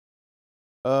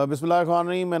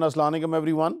Bismillahirrahmanirrahim and Assalamu alaikum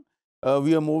everyone.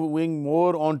 We are moving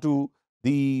more onto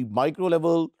the micro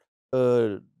level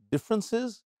uh,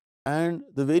 differences and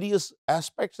the various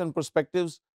aspects and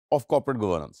perspectives of corporate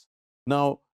governance.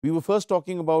 Now, we were first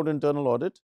talking about internal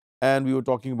audit and we were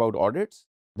talking about audits.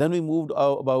 Then we moved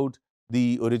about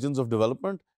the origins of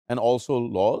development and also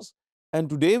laws. And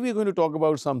today we are going to talk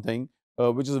about something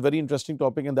which is a very interesting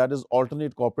topic, and that is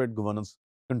alternate corporate governance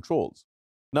controls.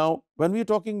 Now, when we are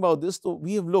talking about this, so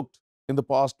we have looked in the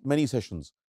past many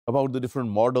sessions about the different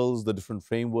models, the different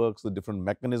frameworks, the different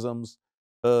mechanisms,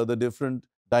 the different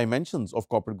dimensions of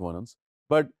corporate governance.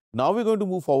 But now we're going to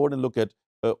move forward and look at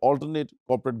alternate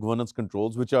corporate governance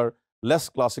controls, which are less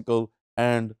classical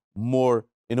and more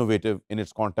innovative in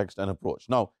its context and approach.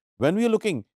 Now, when we are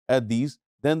looking at these,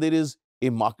 then there is a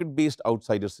market-based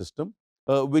outsider system,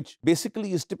 which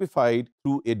basically is typified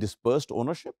through a dispersed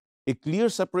ownership, a clear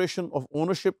separation of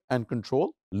ownership and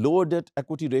control, lower debt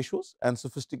equity ratios, and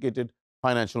sophisticated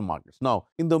financial markets. Now,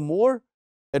 in the more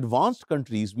advanced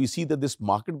countries, we see that this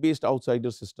market-based outsider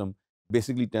system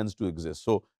basically tends to exist.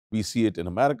 So, we see it in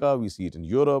America, we see it in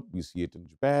Europe, we see it in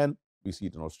Japan, we see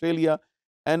it in Australia.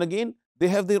 And again, they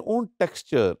have their own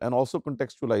texture and also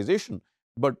contextualization.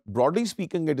 But broadly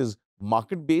speaking, it is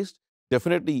market-based.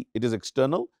 Definitely, it is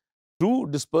external through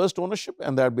dispersed ownership,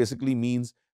 and that basically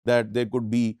means that there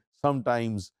could be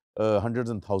sometimes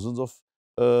hundreds and thousands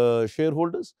of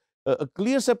shareholders, a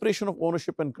clear separation of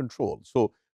ownership and control.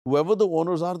 So, whoever the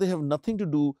owners are, they have nothing to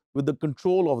do with the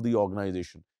control of the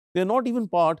organization. They are not even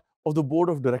part of the board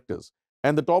of directors,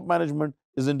 and the top management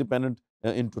is independent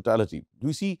in totality.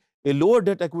 We see a lower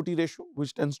debt equity ratio,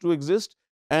 which tends to exist,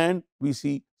 and we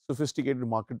see sophisticated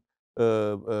market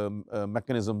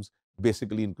mechanisms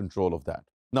basically in control of that.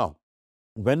 Now,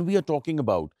 when we are talking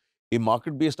about a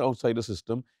market-based outsider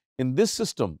system, in this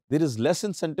system, there is less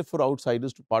incentive for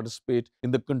outsiders to participate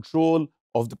in the control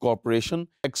of the corporation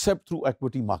except through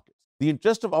equity markets. The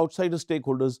interests of outsider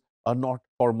stakeholders are not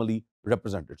formally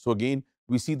represented. So again,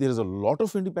 we see there is a lot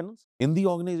of independence in the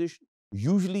organization.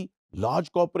 Usually,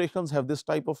 large corporations have this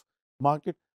type of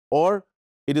market, or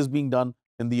it is being done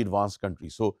in the advanced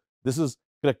countries. So this is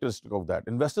characteristic of that.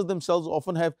 Investors themselves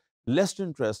often have less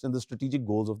interest in the strategic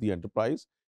goals of the enterprise.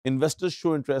 Investors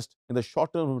show interest in the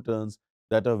short-term returns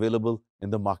that are available in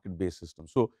the market-based system.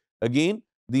 So again,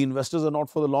 the investors are not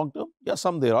for the long term. Yeah,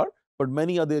 some there are, but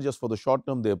many are there just for the short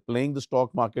term. They're playing the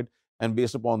stock market, and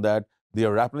based upon that, they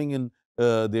are rappelling in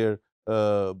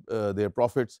their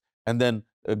profits and then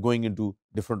going into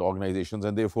different organizations.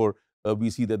 And therefore, we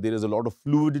see that there is a lot of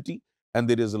fluidity and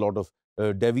there is a lot of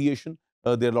deviation.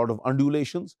 There are a lot of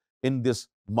undulations in this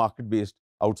market-based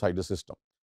outsider system.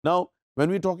 Now, when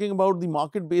we're talking about the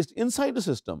market-based insider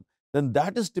system, then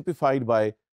that is typified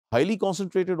by highly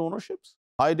concentrated ownerships,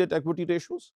 high debt equity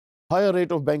ratios, higher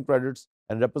rate of bank credits,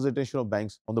 and representation of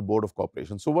banks on the board of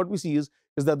corporations. So what we see is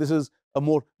that this is a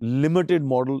more limited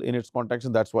model in its context,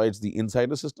 and that's why it's the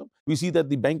insider system. We see that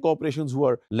the bank corporations who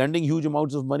are lending huge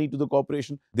amounts of money to the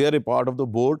corporation, they are a part of the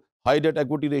board. High debt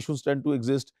equity ratios tend to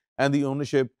exist, and the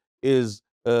ownership is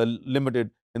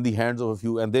limited in the hands of a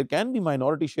few. And there can be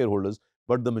minority shareholders,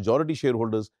 but the majority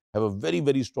shareholders have a very,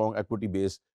 very strong equity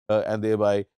base and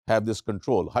thereby have this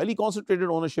control. Highly concentrated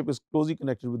ownership is closely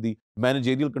connected with the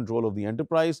managerial control of the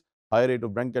enterprise. Higher rate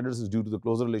of bank credits is due to the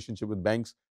closer relationship with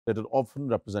banks that are often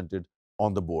represented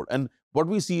on the board. And what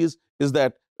we see is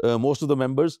that most of the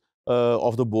members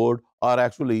of the board are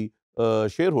actually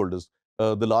shareholders,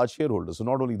 the large shareholders. So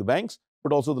not only the banks,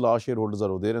 but also the large shareholders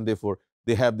are there, and therefore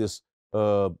they have this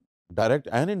direct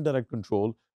and indirect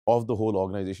control of the whole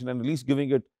organization, and at least giving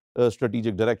it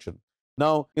strategic direction.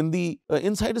 Now, in the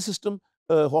insider system,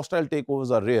 hostile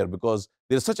takeovers are rare because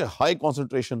there is such a high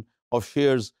concentration of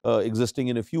shares existing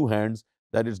in a few hands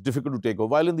that it's difficult to take over.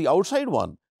 While in the outside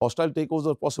one, hostile takeovers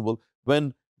are possible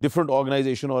when different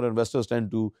organization or investors tend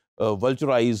to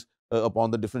vulturize upon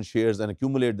the different shares and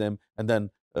accumulate them, and then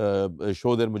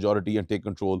show their majority and take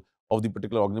control of the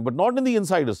particular organization, but not in the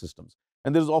insider systems.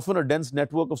 And there is often a dense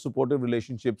network of supportive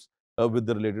relationships with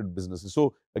the related businesses.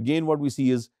 So again, what we see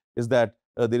is that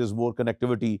there is more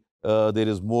connectivity, there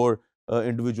is more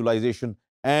individualization,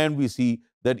 and we see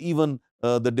that even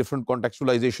the different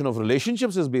contextualization of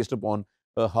relationships is based upon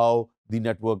how the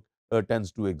network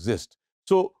tends to exist.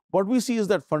 So what we see is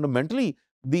that fundamentally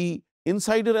the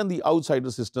insider and the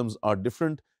outsider systems are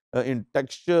different in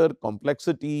texture,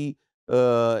 complexity,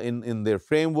 in their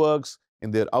frameworks,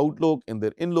 in their outlook, in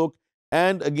their inlook.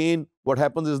 And again, what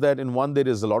happens is that in one there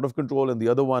is a lot of control, and the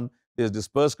other one there's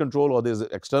dispersed control or there's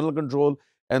external control.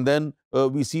 And then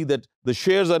we see that the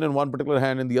shares are in one particular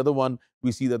hand, and the other one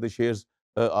we see that the shares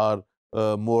are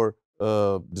more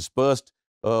dispersed.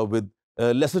 with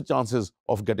lesser chances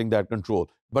of getting that control.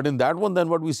 But in that one, then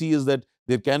what we see is that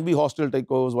there can be hostile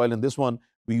takeovers, while in this one,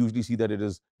 we usually see that it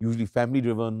is usually family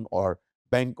driven or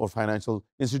bank or financial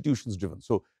institutions driven.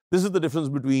 So this is the difference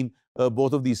between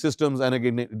both of these systems. And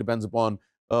again, it depends upon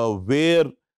where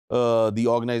the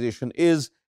organization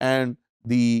is, and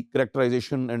the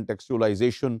characterization and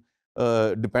textualization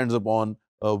depends upon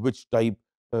which type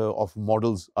of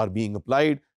models are being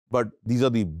applied. But these are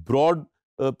the broad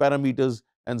parameters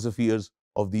and spheres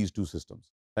of these two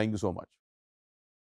systems. Thank you so much.